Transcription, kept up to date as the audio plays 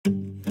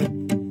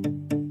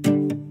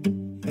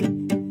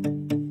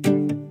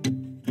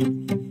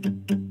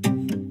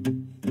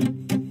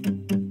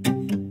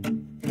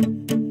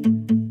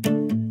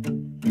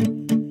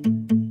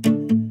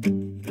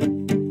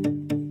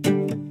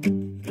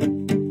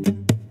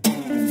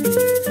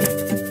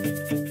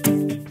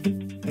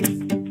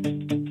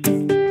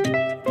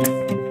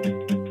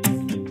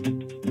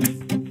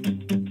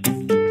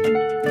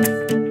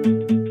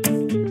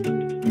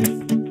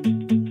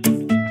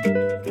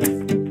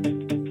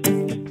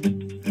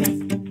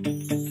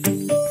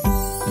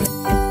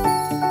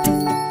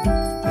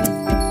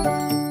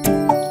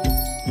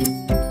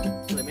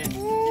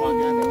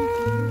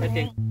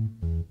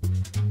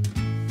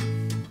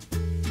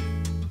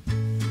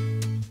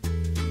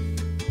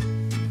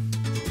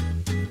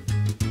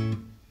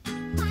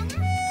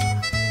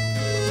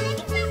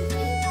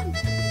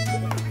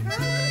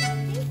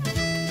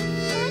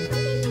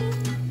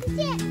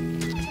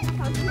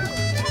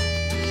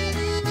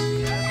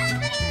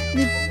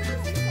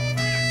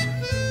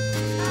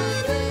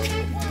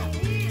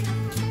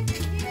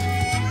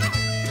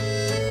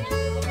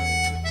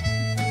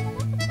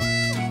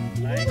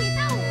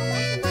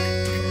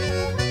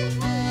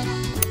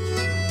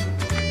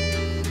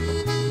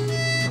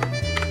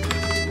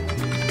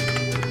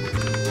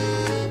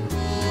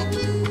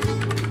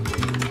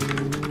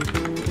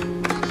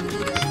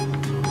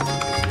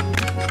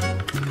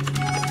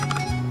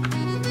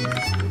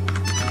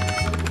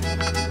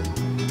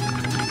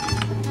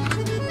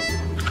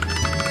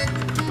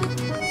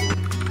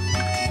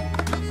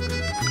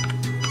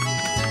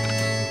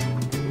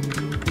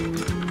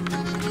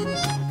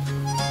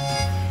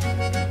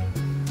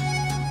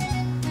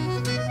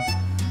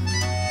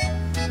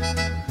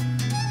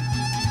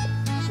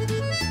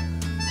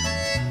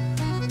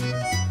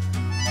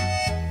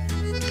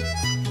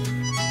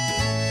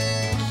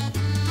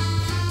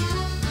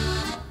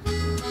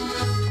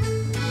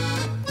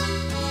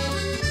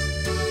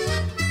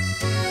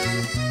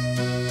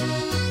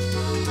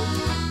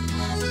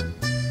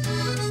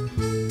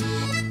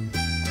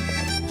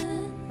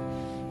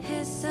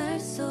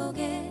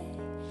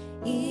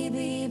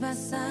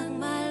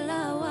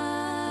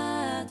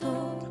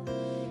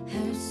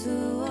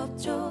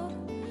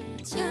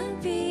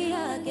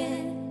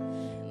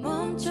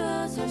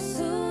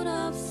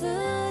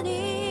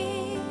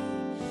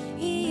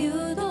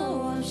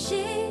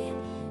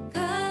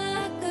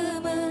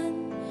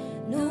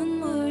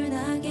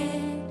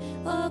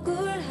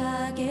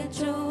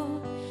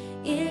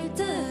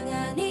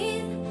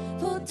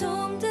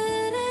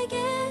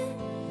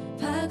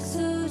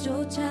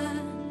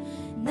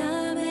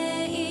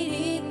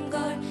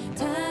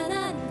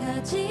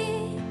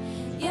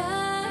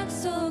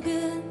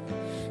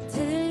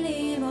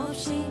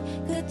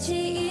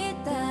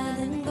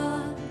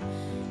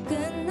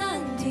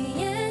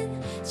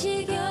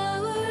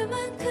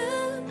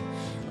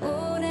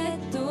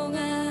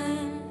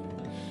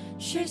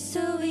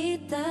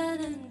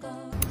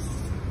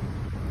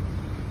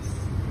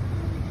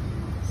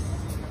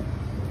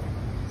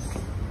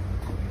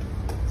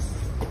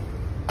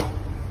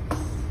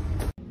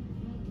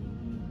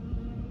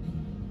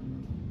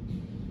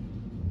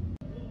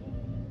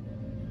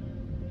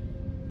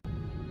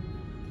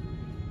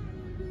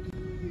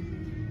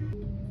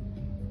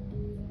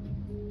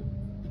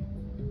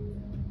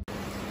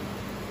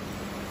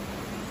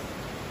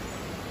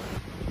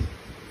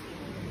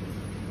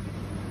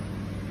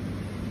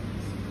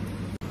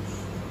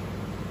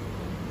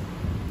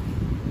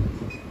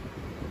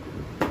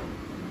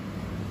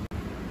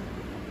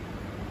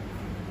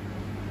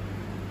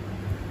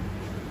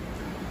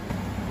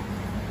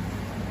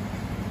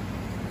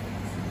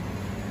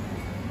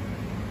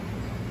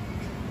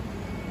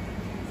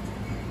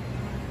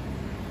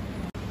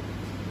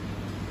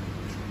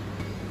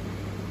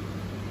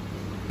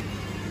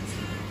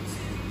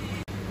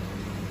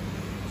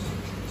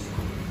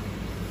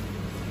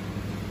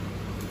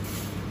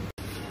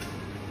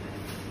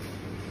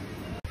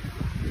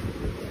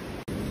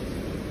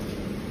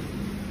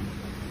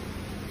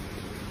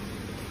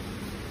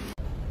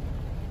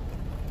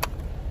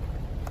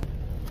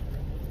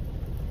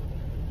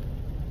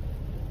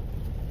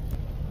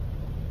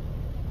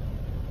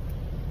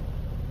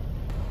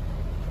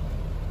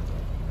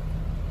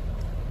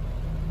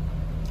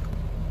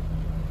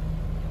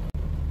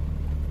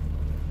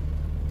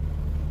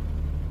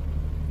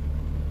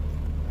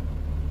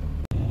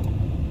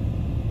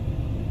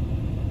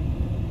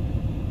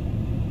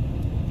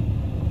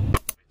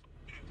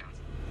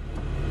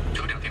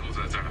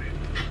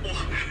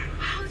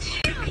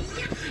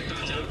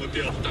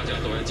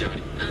家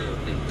里，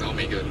然后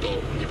每个人都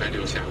礼拜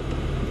六下午，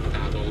大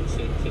家都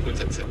昏昏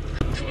沉沉，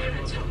突然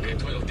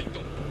有叮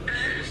咚，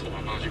我说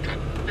我妈去看，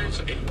我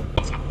说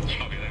我操，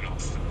旁边那个老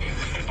师，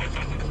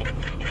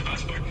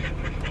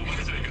我妈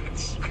就一个很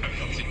奇怪的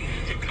表情，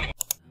就看我。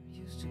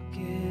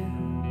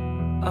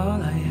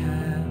All I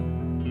have,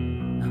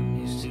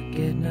 I'm used to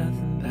get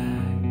nothing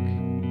back.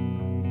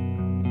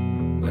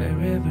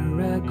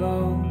 Wherever I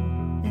go,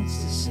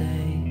 it's the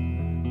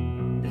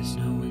same. There's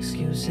no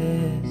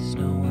excuses,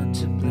 no one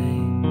to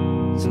blame.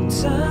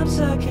 Sometimes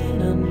I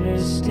can't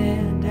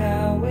understand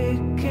how it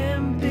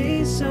can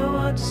be so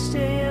hard to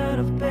stay out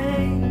of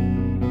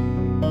pain.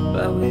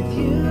 But with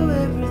you,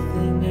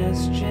 everything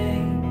has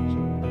changed.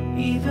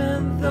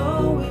 Even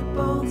though we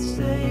both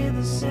stay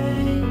the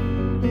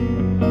same.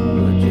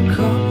 Would you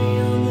call me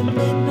on the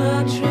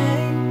midnight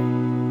train?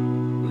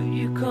 Would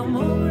you come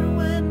over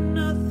when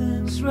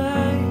nothing's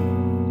right?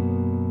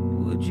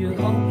 Would you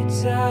hold me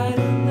tight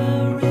in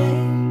the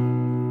rain?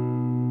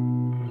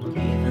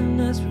 Even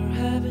as we're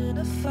having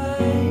a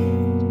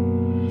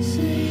fight.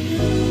 Say you,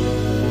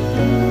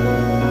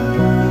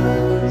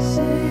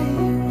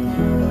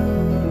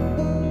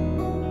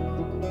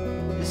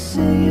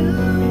 say you.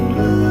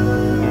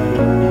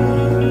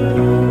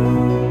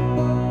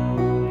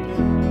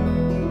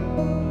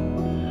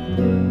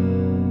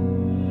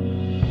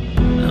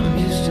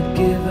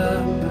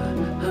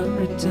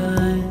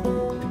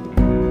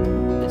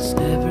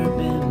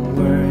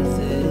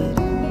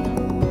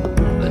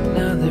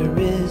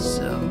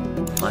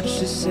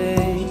 To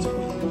say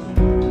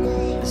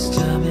this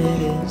time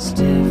it is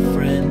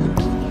different.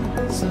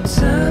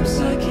 Sometimes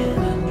I can't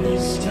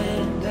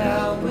understand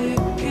how it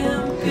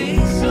can be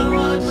so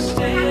hard to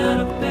stay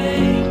out of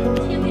pain.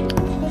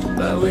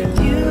 But with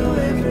you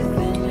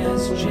everything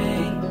has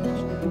changed.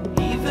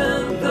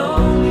 Even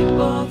though we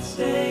both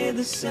stay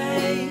the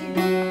same.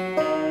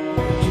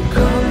 Would you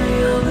call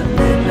me on the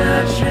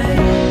midnight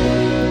train?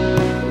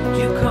 Would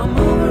you come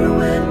over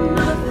when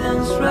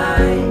nothing's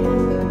right?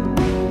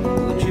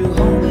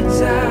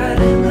 Tied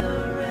in the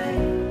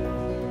rain,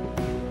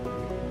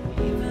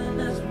 even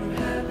as we're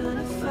having a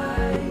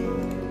fight.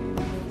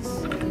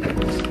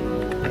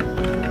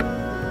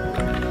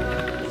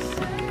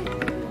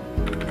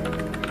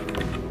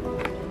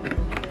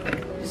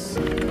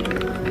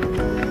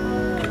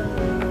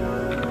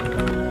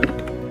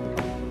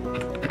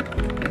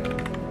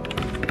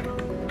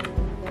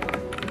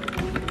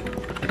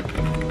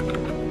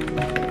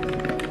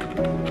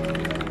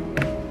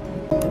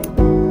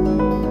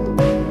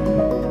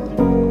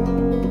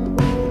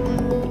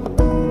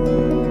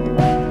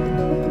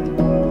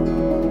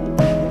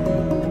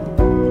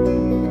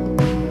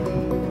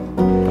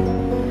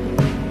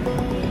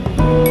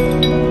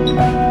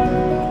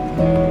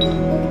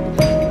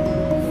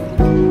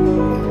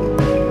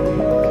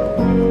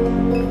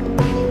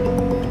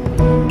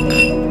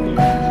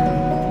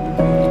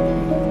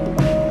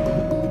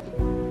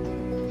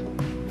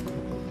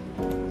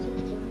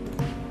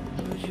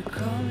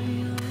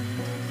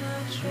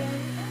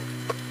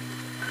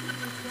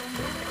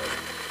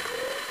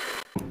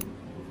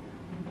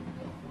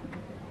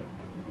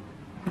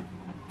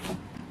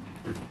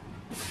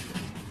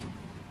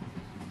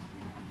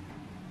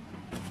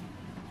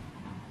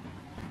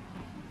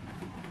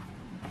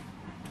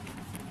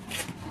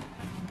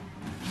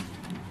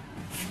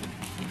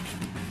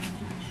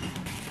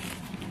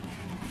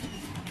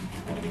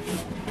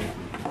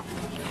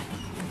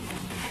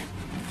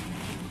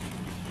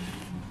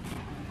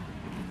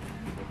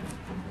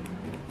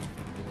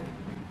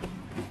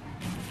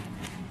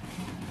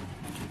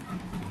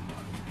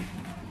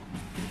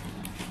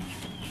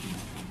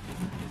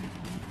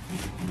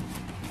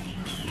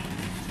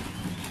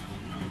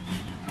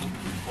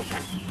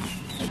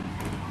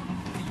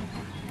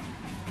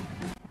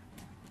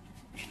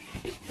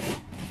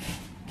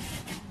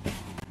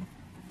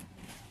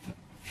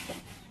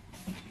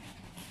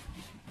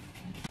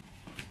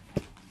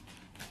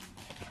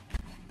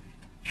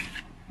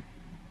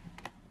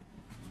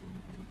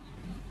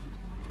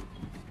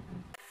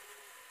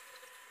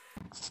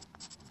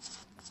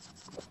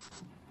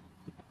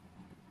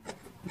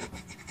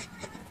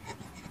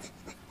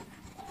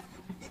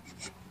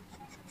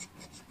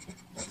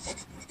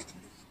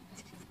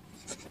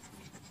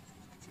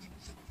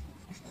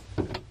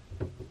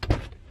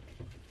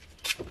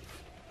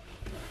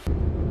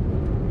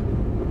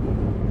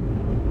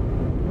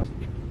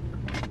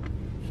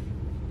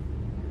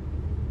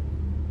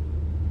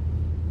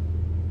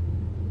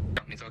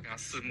他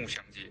四目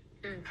相接，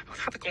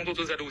他的工作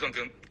就是在路上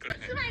跟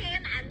是卖给一个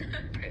男的。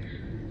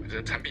我觉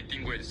得产品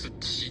定位是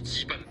极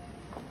基本。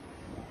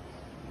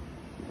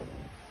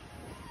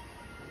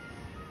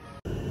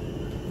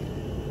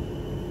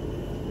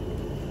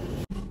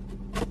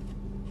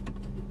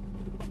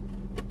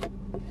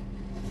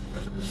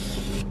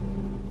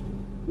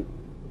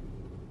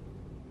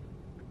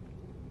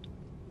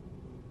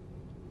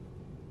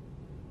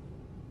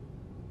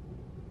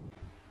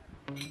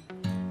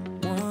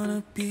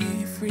Wanna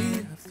be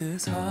free of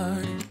this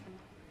heart,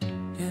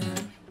 yeah.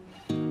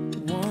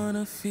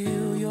 Wanna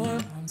feel your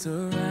arms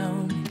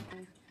around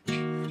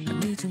me.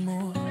 need you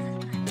more,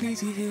 need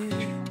you here,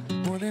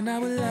 more than I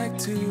would like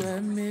to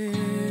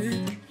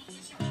admit.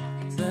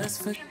 Let's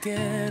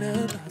forget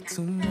about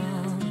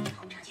tomorrow,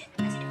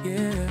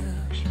 yeah.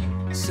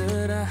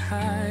 Should I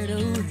hide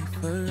away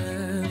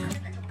forever?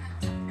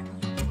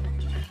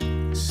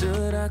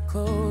 Should I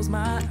close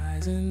my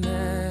eyes and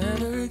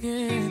never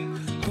again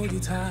hold you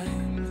tight,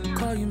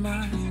 call you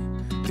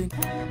mine, think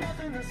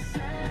nothing to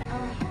say. I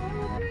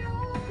hope you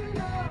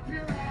open up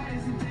your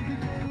eyes and take a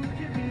good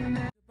look at me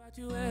now. About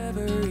you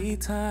every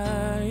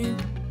time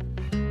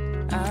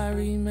I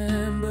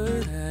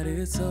remember that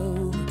it's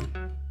over,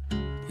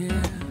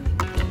 yeah.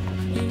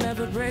 You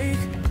never break,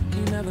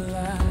 you never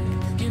lie,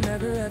 you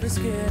never ever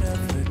scared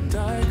of the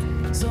dark.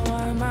 So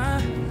why am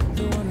I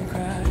the one who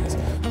cries?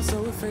 I'm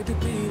so afraid to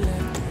be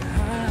left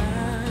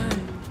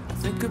behind. I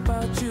think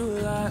about you a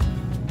lot.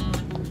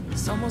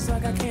 It's almost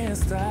like I can't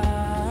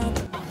stop.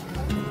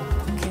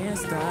 Can't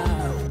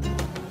stop.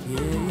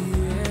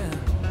 Yeah.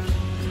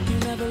 You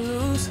never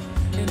lose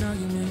an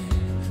argument,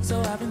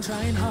 so I've been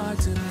trying hard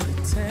to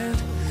pretend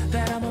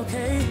that I'm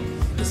okay.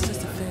 It's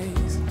just a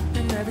phase,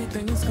 and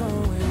everything is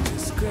going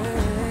just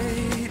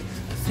great.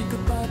 I think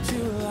about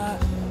you a lot.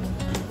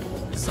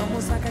 It's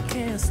almost like I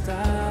can't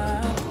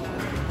stop.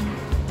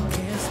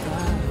 Can't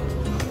stop.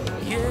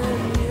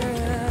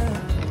 Yeah.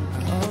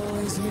 I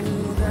always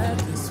knew that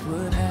this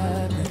would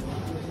happen.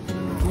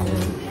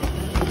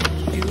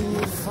 Yeah. You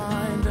would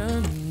find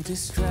a new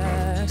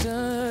distraction.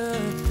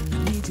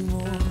 I need you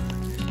more,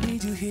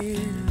 need you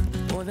here,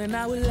 more than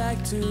I would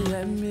like to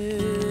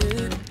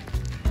admit.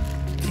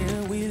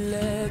 Can we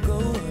let go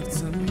of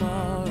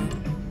tomorrow?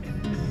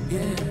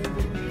 Yeah.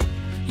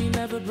 You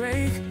never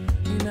break,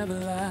 you never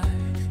lie,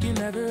 you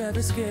never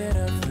ever scared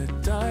of the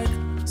dark.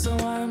 So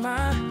why am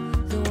I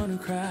the one who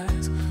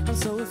cries? I'm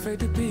so afraid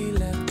to be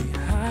left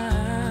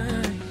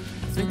behind.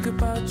 Think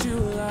about you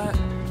a lot.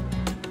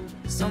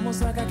 It's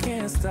almost like I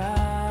can't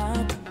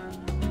stop.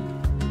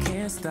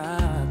 Can't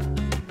stop.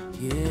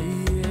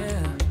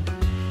 Yeah.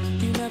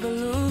 You never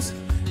lose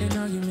an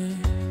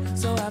argument,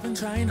 so I've been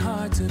trying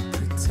hard to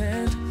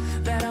pretend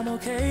that I'm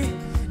okay.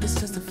 It's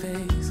just a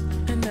phase,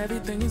 and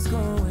everything is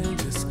going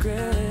just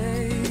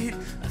great.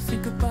 I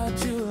think about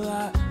you a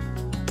lot.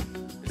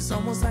 It's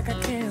almost like I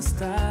can't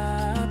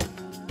stop.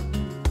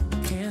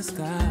 Can't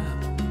stop.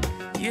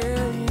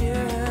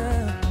 Yeah.